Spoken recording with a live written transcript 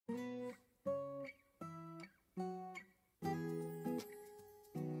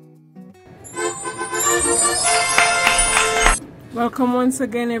Welcome once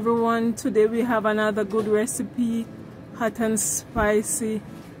again, everyone. Today we have another good recipe, hot and spicy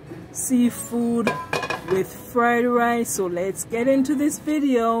seafood with fried rice. So let's get into this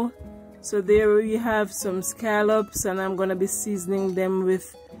video. So there we have some scallops, and I'm gonna be seasoning them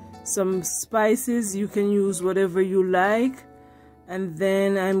with some spices. You can use whatever you like, and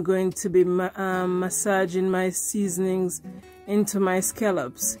then I'm going to be massaging my seasonings into my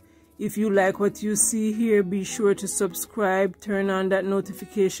scallops. If you like what you see here, be sure to subscribe, turn on that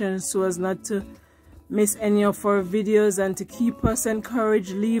notification so as not to miss any of our videos, and to keep us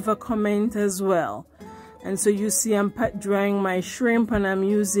encouraged, leave a comment as well. And so you see I'm pat drying my shrimp, and I'm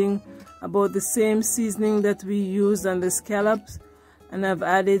using about the same seasoning that we used on the scallops, and I've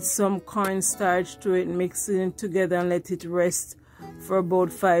added some cornstarch to it, mixing it together and let it rest for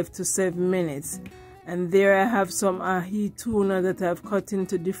about 5 to 7 minutes. And there I have some ahi tuna that I've cut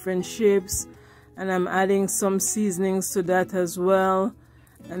into different shapes, and I'm adding some seasonings to that as well.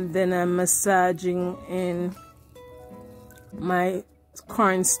 And then I'm massaging in my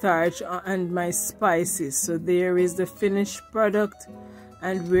cornstarch and my spices. So there is the finished product,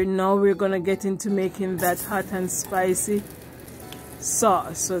 and we're gonna get into making that hot and spicy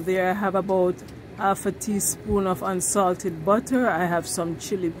sauce. So there I have about half a teaspoon of unsalted butter. I have some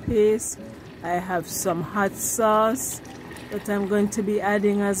chili paste. I have some hot sauce that I'm going to be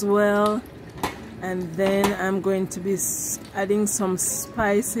adding as well, and then I'm going to be adding some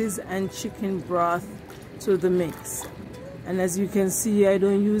spices and chicken broth to the mix. And as you can see, I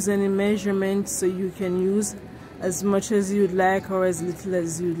don't use any measurement, so you can use as much as you'd like or as little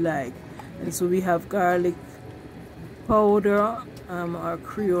as you'd like. And so we have garlic powder, our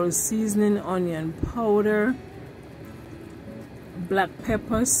Creole seasoning, onion powder, black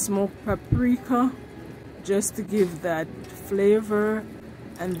pepper, smoked paprika, just to give that flavor.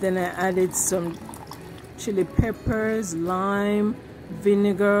 And then I added some chili peppers, lime,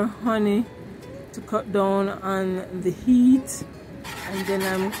 vinegar, honey to cut down on the heat. And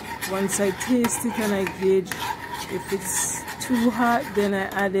then once I taste it and I gauge if it's too hot, then I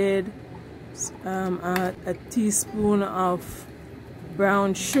added a teaspoon of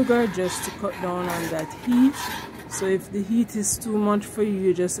brown sugar just to cut down on that heat. So if the heat is too much for you,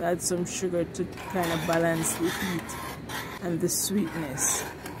 you just add some sugar to kind of balance the heat and the sweetness.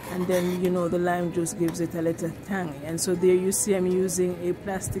 And then, you know, the lime juice gives it a little tangy. And so there you see I'm using a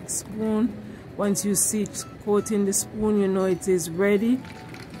plastic spoon. Once you see it coating the spoon, you know it is ready.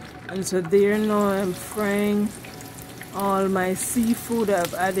 And so there now I'm frying all my seafood.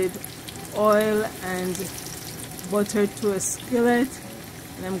 I've added oil and butter to a skillet.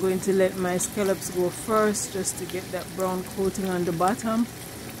 And I'm going to let my scallops go first, just to get that brown coating on the bottom.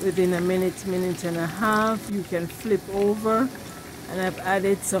 Within a minute and a half, you can flip over. And I've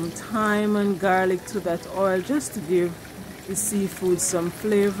added some thyme and garlic to that oil, just to give the seafood some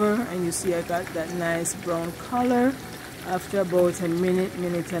flavor. And you see I got that nice brown color after about a minute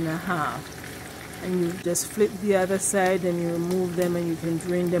and a half. And you just flip the other side and you remove them, and you can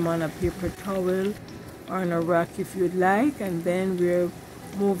drain them on a paper towel or on a rack if you'd like. And then we're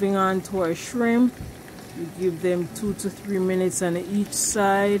moving on to our shrimp. You give them 2 to 3 minutes on each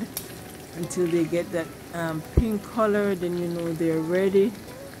side until they get that pink color, then you know they're ready.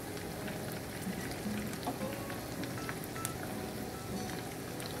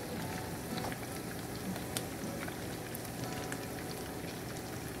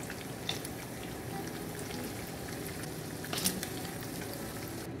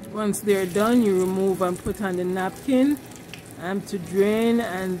 Once they're done, you remove and put on the napkin to drain.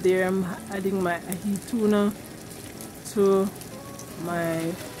 And there I'm adding my ahi tuna to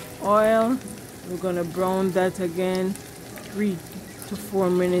my oil. We're gonna brown that again 3 to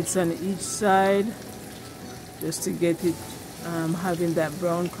 4 minutes on each side, just to get it having that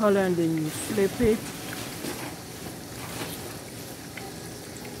brown color, and then you flip it.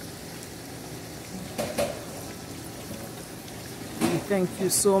 Thank you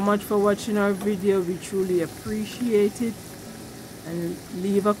so much for watching our video. We truly appreciate it. And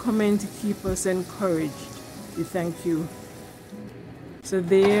leave a comment to keep us encouraged. We thank you. So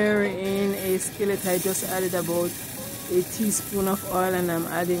there in a skillet, I just added about a teaspoon of oil, and I'm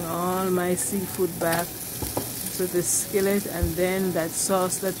adding all my seafood back to the skillet. And then that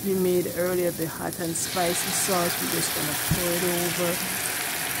sauce that we made earlier, the hot and spicy sauce, we're just gonna pour it over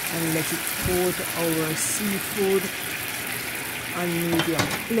and let it coat our seafood on medium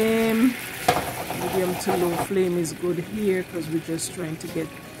flame. Medium to low flame is good here, because we're just trying to get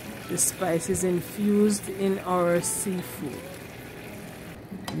the spices infused in our seafood.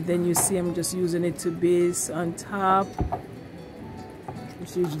 And then you see I'm just using it to base on top,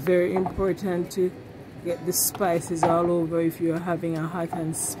 which is very important to get the spices all over if you're having a hot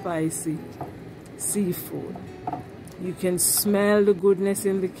and spicy seafood. You can smell the goodness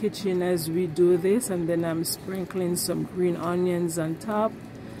in the kitchen as we do this, and then I'm sprinkling some green onions on top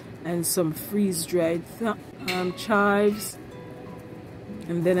and some freeze-dried chives,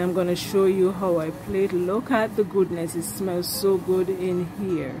 and then I'm going to show you how I plate. Look at the goodness, it smells so good in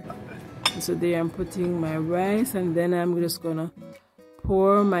here. So there I'm putting my rice, and then I'm just going to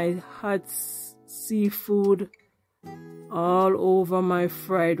pour my hot seafood all over my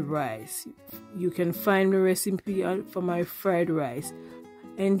fried rice. You can find the recipe for my fried rice.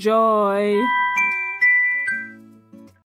 Enjoy!